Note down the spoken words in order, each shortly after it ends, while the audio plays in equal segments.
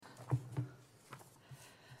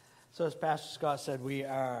So as Pastor Scott said, we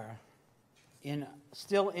are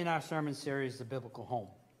still in our sermon series, The Biblical Home.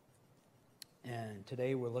 And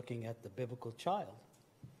today we're looking at the biblical child.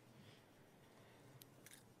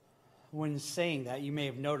 When saying that, you may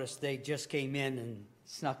have noticed they just came in and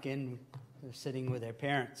snuck in. They're sitting with their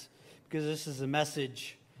parents. Because this is a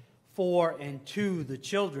message for and to the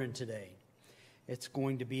children today. It's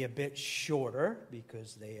going to be a bit shorter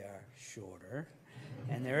because they are shorter.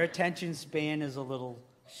 And their attention span is a little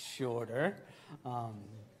shorter.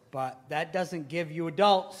 But that doesn't give you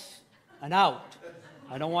adults an out.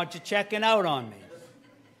 I don't want you checking out on me.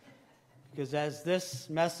 Because as this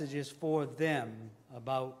message is for them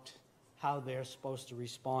about how they're supposed to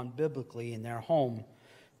respond biblically in their home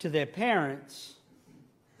to their parents,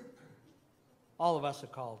 all of us are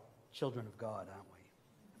called children of God, aren't we?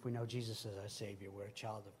 If we know Jesus as our Savior, we're a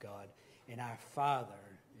child of God, and our Father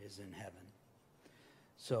is in heaven.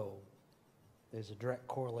 So there's a direct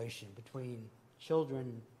correlation between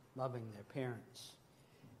children loving their parents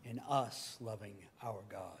and us loving our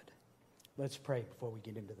God. Let's pray before we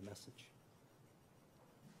get into the message.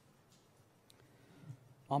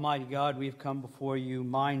 Almighty God, we've come before you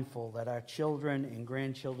mindful that our children and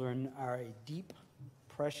grandchildren are a deep,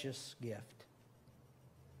 precious gift.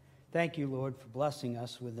 Thank you, Lord, for blessing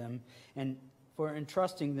us with them and for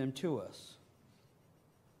entrusting them to us.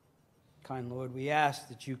 Kind Lord, we ask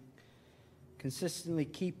that you consistently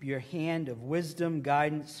keep your hand of wisdom,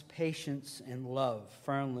 guidance, patience, and love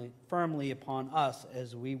firmly upon us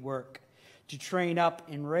as we work to train up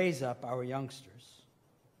and raise up our youngsters.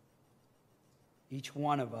 Each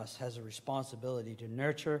one of us has a responsibility to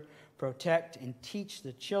nurture, protect, and teach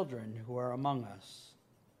the children who are among us.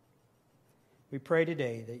 We pray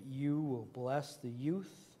today that you will bless the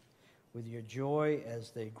youth with your joy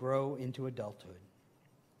as they grow into adulthood.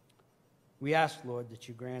 We ask, Lord, that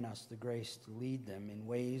you grant us the grace to lead them in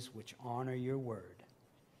ways which honor your word.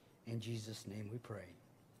 In Jesus' name we pray.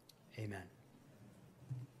 Amen.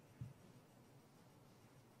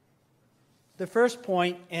 The first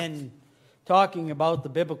point in talking about the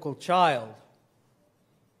biblical child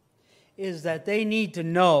is that they need to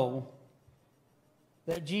know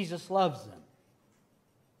that Jesus loves them.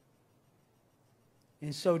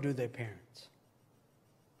 And so do their parents.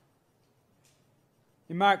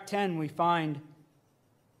 In Mark 10, we find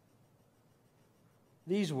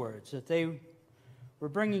these words, that they were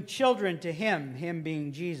bringing children to him, him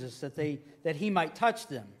being Jesus, that he might touch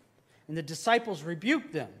them. And the disciples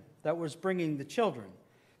rebuked them that was bringing the children.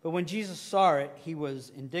 But when Jesus saw it, he was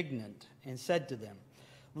indignant and said to them,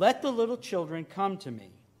 "Let the little children come to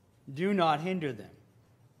me. Do not hinder them.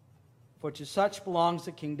 For to such belongs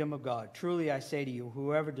the kingdom of God. Truly I say to you,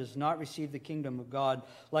 whoever does not receive the kingdom of God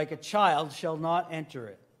like a child shall not enter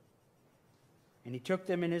it." And he took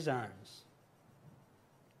them in his arms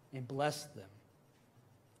and blessed them,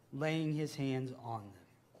 laying his hands on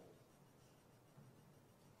them.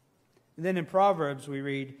 And then in Proverbs we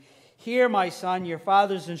read, "Hear, my son, your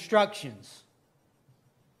father's instructions,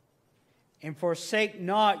 and forsake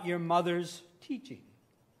not your mother's teaching.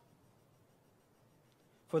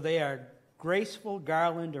 For they are graceful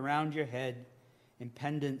garland around your head and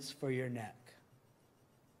pendants for your neck."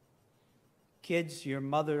 Kids, your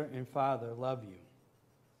mother and father love you.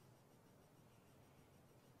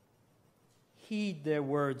 Heed their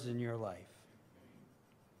words in your life.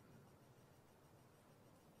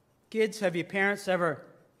 Kids, have your parents ever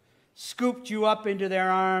scooped you up into their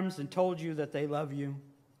arms and told you that they love you?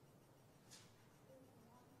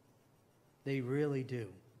 They really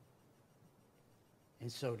do.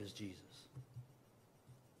 And so does Jesus.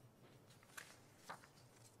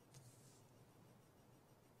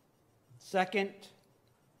 Second,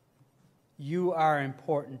 you are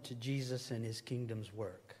important to Jesus and his kingdom's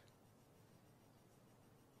work.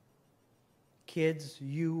 Kids,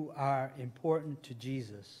 you are important to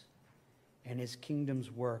Jesus and his kingdom's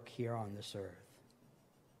work here on this earth.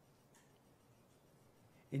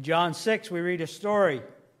 In John 6, we read a story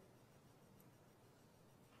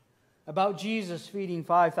about Jesus feeding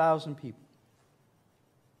 5,000 people.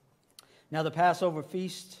 Now the Passover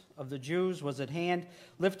feast of the Jews was at hand.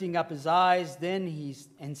 Lifting up his eyes,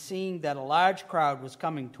 and seeing that a large crowd was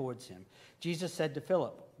coming towards him, Jesus said to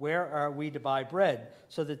Philip, "Where are we to buy bread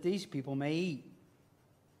so that these people may eat?"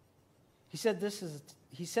 He said this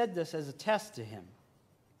as a test to him,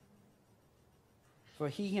 for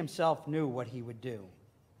he himself knew what he would do.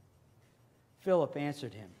 Philip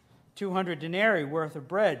answered him, 200 denarii worth of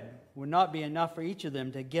bread would not be enough for each of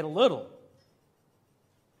them to get a little.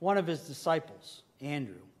 One of his disciples,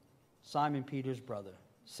 Andrew, Simon Peter's brother,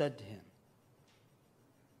 said to him,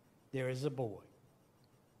 "There is a boy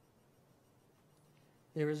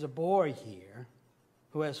there is a boy here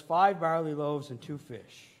who has 5 barley loaves and 2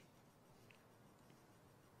 fish.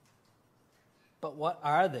 But what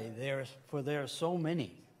are they? For there are so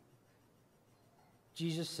many.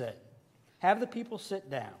 Jesus said, have the people sit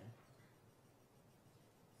down.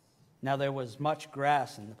 Now there was much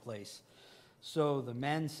grass in the place. So the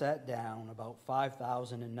men sat down, about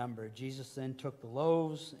 5,000 in number. Jesus then took the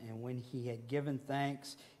loaves, and when he had given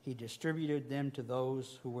thanks, he distributed them to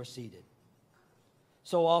those who were seated.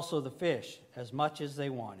 So also the fish, as much as they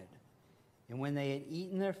wanted. And when they had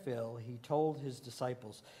eaten their fill, he told his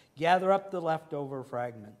disciples, gather up the leftover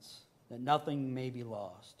fragments, that nothing may be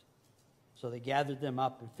lost. So they gathered them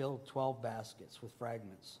up and filled 12 baskets with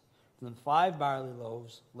fragments from the 5 barley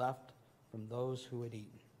loaves left from those who had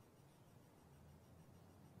eaten.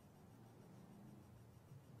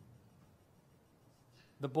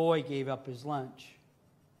 The boy gave up his lunch,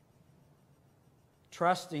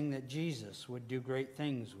 trusting that Jesus would do great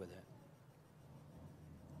things with it.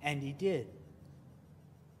 And he did.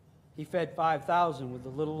 He fed 5,000 with a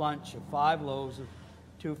little lunch of 5 loaves of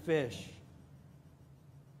 2 fish.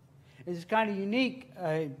 It's kind of unique.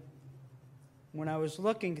 When I was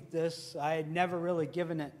looking at this, I had never really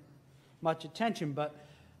given it much attention, but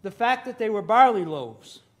the fact that they were barley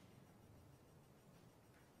loaves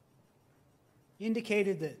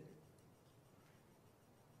indicated that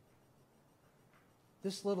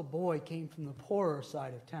this little boy came from the poorer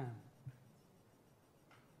side of town.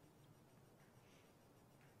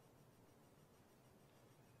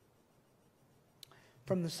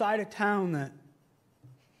 From the side of town that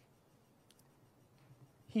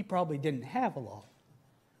he probably didn't have a lot.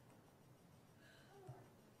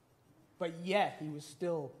 But yet he was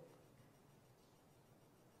still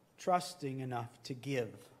trusting enough to give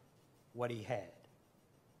what he had.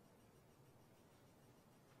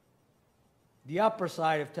 The upper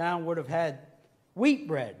side of town would have had wheat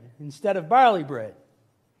bread instead of barley bread.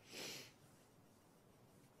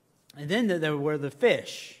 And then there were the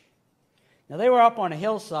fish. Now they were up on a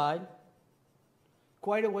hillside,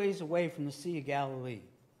 quite a ways away from the Sea of Galilee,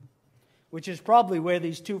 which is probably where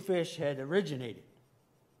these 2 fish had originated.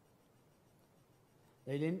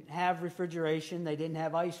 They didn't have refrigeration. They didn't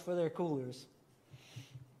have ice for their coolers.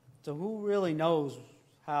 So who really knows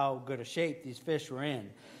how good a shape these fish were in?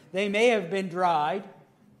 They may have been dried.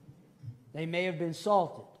 They may have been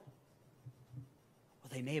salted. Or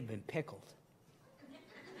they may have been pickled.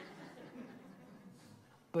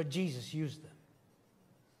 But Jesus used them.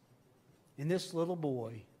 And this little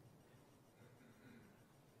boy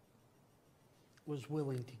was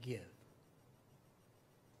willing to give.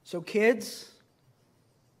 So kids,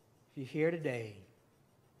 if you're here today,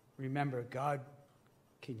 remember God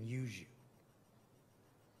can use you.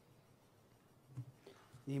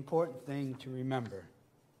 The important thing to remember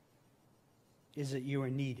is that you are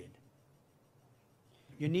needed.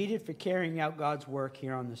 You're needed for carrying out God's work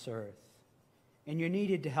here on this earth. And you're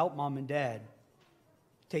needed to help mom and dad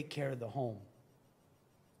take care of the home.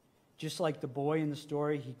 Just like the boy in the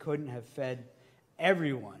story, he couldn't have fed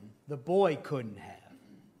everyone. The boy couldn't have.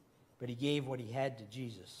 But he gave what he had to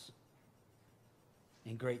Jesus.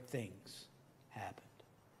 And great things happened.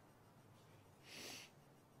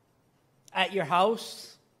 At your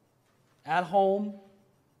house, at home,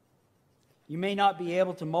 you may not be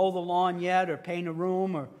able to mow the lawn yet or paint a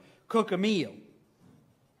room or cook a meal.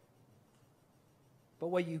 But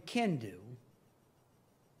what you can do.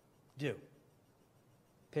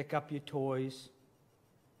 Pick up your toys,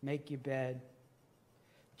 make your bed.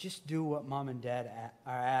 Just do what mom and dad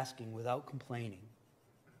are asking without complaining.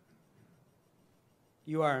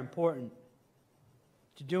 You are important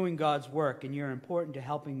to doing God's work, and you're important to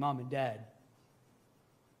helping mom and dad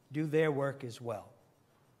do their work as well.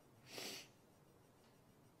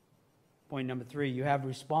 Point number 3, you have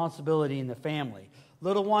responsibility in the family.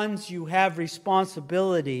 Little ones, you have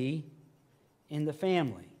responsibility in the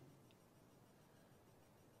family.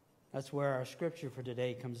 That's where our scripture for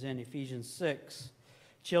today comes in, Ephesians 6.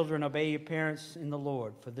 Children, obey your parents in the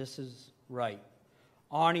Lord, for this is right.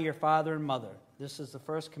 Honor your father and mother. This is the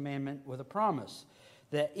first commandment with a promise,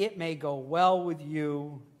 that it may go well with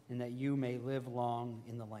you and that you may live long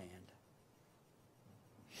in the land.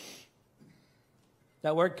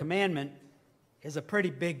 That word commandment is a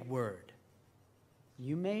pretty big word.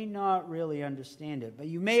 You may not really understand it, but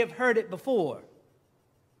you may have heard it before.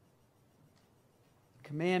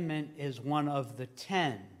 Commandment is one of the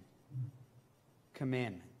 10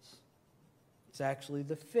 commandments. It's actually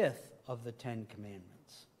the 5th of the 10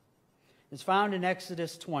 commandments. It's found in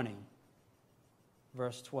Exodus 20,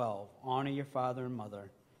 verse 12. Honor your father and mother,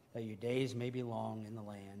 that your days may be long in the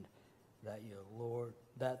land that your Lord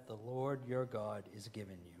that the Lord your God is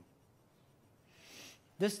giving you.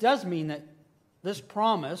 This does mean that this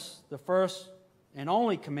promise, the first and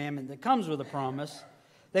only commandment that comes with a promise,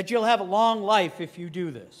 that you'll have a long life if you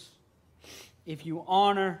do this, if you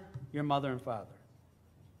honor your mother and father.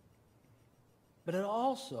 But it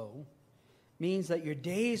also means that your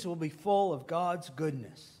days will be full of God's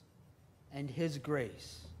goodness and His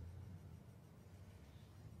grace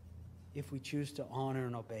if we choose to honor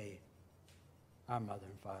and obey our mother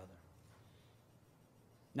and father.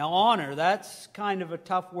 Now, honor, that's kind of a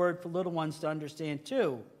tough word for little ones to understand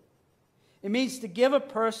too. It means to give a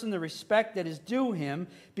person the respect that is due him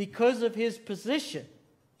because of his position.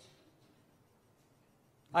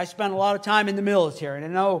 I spent a lot of time in the military, and I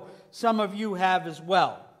know some of you have as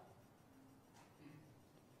well.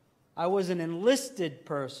 I was an enlisted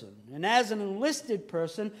person, and as an enlisted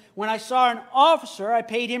person, when I saw an officer, I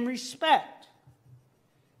paid him respect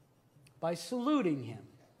by saluting him.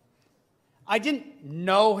 I didn't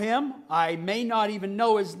know him. I may not even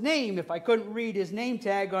know his name if I couldn't read his name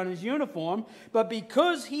tag on his uniform. But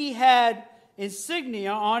because he had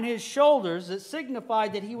insignia on his shoulders that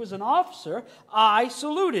signified that he was an officer, I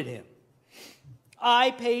saluted him.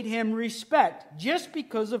 I paid him respect just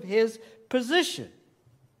because of his position.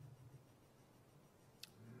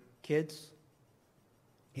 Kids,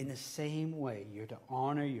 in the same way, you're to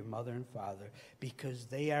honor your mother and father because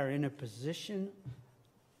they are in a position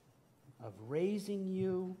of raising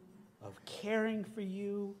you, of caring for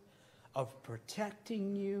you, of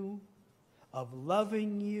protecting you, of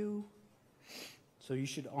loving you. So you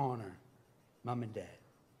should honor mom and dad.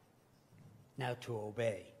 Now, to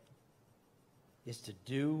obey is to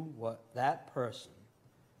do what that person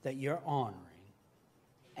that you're honoring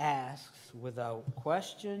asks without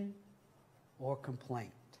question or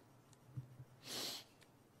complaint.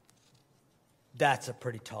 That's a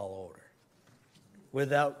pretty tall order.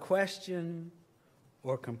 Without question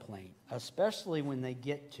or complaint, especially when they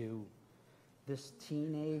get to this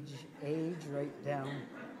teenage age right down.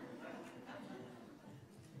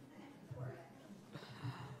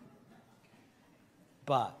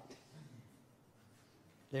 But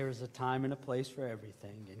there is a time and a place for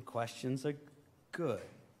everything, and questions are good.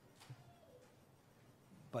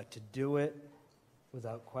 But to do it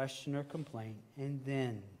without question or complaint, and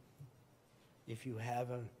then if you have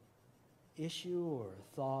an issue or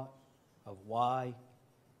a thought of why,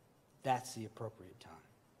 that's the appropriate time.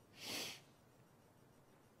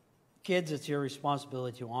 Kids, it's your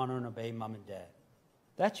responsibility to honor and obey mom and dad.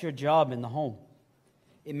 That's your job in the home.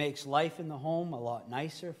 It makes life in the home a lot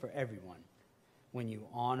nicer for everyone when you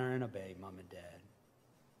honor and obey mom and dad.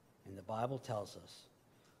 And the Bible tells us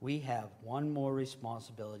we have one more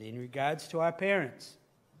responsibility in regards to our parents,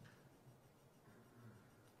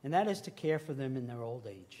 and that is to care for them in their old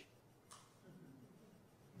age.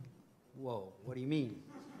 Whoa, what do you mean?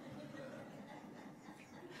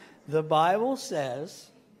 The Bible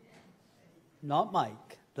says, not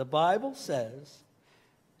Mike, the Bible says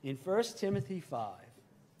in 1 Timothy 5,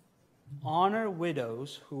 honor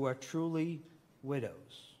widows who are truly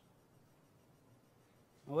widows.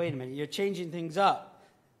 Oh, wait a minute, you're changing things up.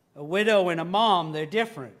 A widow and a mom, they're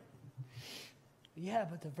different. Yeah,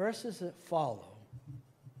 but the verses that follow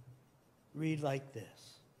read like this.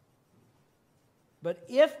 But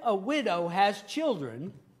if a widow has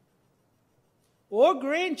children or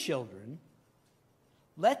grandchildren,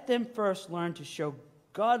 let them first learn to show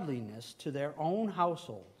godliness to their own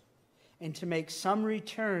household and to make some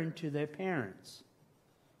return to their parents,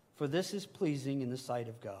 for this is pleasing in the sight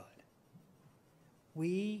of God.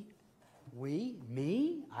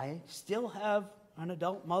 I still have an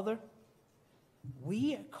adult mother.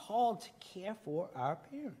 We are called to care for our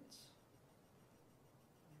parents.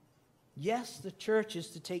 Yes, the church is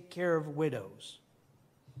to take care of widows,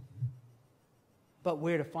 but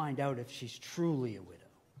we're to find out if she's truly a widow.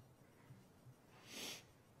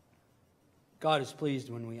 God is pleased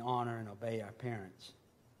when we honor and obey our parents.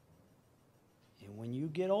 And when you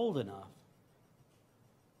get old enough,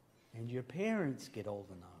 and your parents get old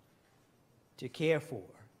enough to care for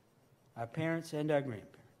our parents and our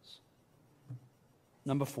grandparents.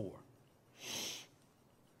 Number 4,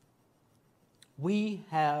 we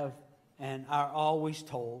have and are always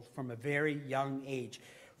told from a very young age,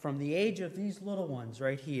 from the age of these little ones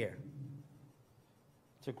right here,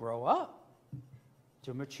 to grow up,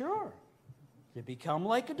 to mature, to become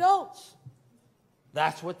like adults.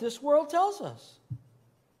 That's what this world tells us.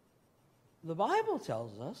 The Bible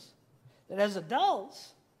tells us that as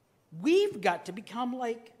adults, we've got to become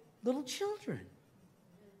like little children.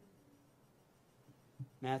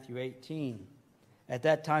 Matthew 18. At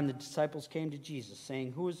that time, the disciples came to Jesus,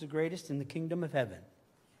 saying, "Who is the greatest in the kingdom of heaven?"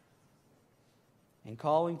 And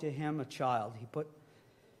calling to him a child, he put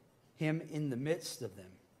him in the midst of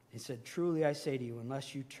them. He said, "Truly I say to you,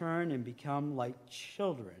 unless you turn and become like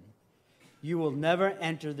children, you will never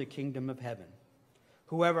enter the kingdom of heaven.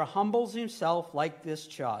 Whoever humbles himself like this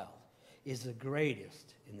child is the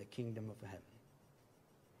greatest in the kingdom of heaven."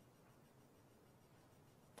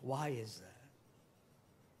 Why is that?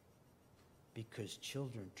 Because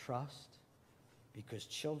children trust, because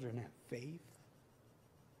children have faith,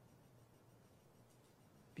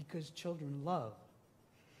 because children love,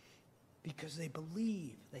 because they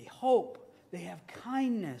believe, they hope, they have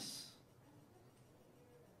kindness.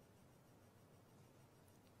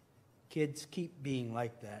 Kids keep being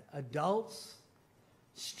like that. Adults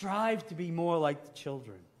strive to be more like the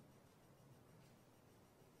children.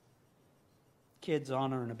 Kids,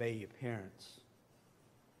 honor and obey your parents.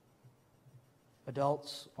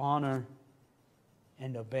 Adults, honor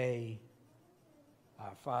and obey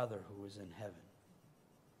our Father who is in heaven.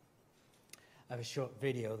 I have a short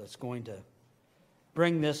video that's going to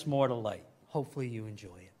bring this more to light. Hopefully you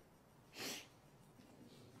enjoy it.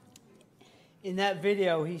 In that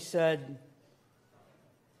video, he said,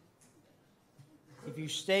 if you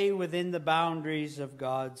stay within the boundaries of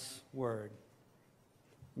God's word,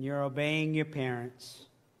 and you're obeying your parents,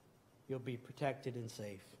 you'll be protected and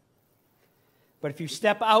safe. But if you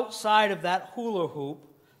step outside of that hula hoop,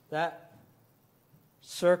 that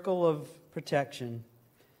circle of protection,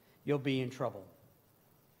 you'll be in trouble.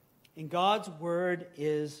 And God's word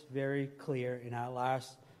is very clear in our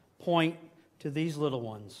last point to these little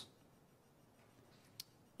ones,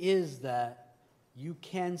 is that you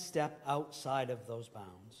can step outside of those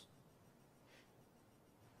bounds.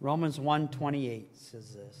 Romans 1:28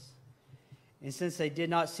 says this, "And since they did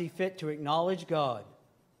not see fit to acknowledge God,"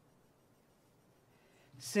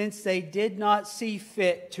 since they did not see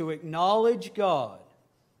fit to acknowledge God,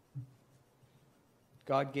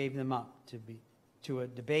 God gave them up to a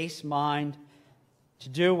debased mind to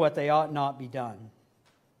do what they ought not be done.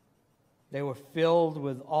 They were filled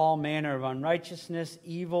with all manner of unrighteousness,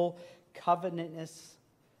 evil, covetousness,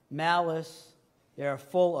 malice. They are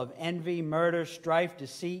full of envy, murder, strife,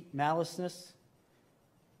 deceit, maliceness.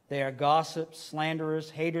 They are gossips,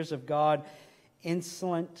 slanderers, haters of God,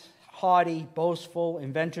 insolent, haughty, boastful,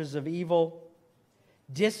 inventors of evil,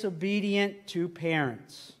 disobedient to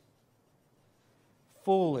parents,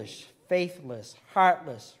 foolish, faithless,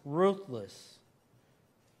 heartless, ruthless.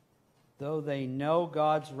 Though they know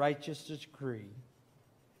God's righteous decree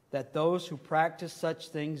that those who practice such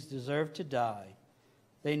things deserve to die,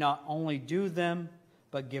 they not only do them,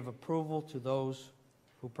 but give approval to those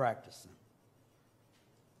who practice them.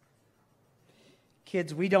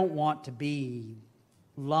 Kids, we don't want to be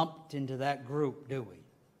lumped into that group, do we?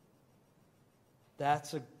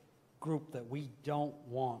 That's a group that we don't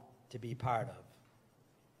want to be part of.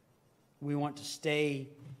 We want to stay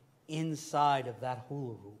inside of that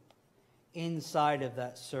hula hoop, inside of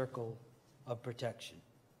that circle of protection.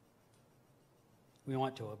 We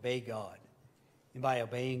want to obey God. And by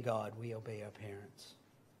obeying God, we obey our parents.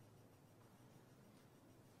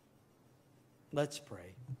 Let's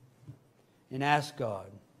pray and ask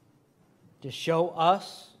God to show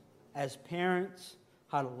us as parents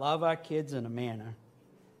how to love our kids in a manner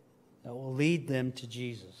that will lead them to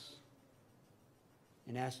Jesus,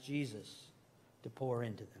 and ask Jesus to pour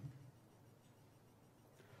into them.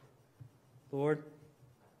 Lord,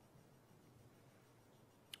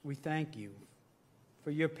 we thank you for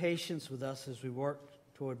your patience with us as we work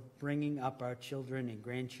toward bringing up our children and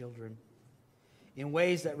grandchildren in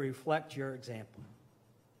ways that reflect your example.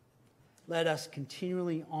 Let us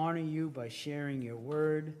continually honor you by sharing your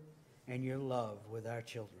word and your love with our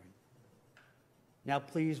children. Now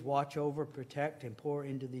please watch over, protect, and pour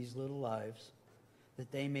into these little lives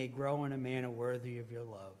that they may grow in a manner worthy of your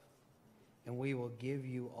love. And we will give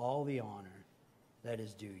you all the honor that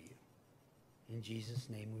is due you. In Jesus'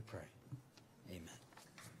 name we pray. Amen.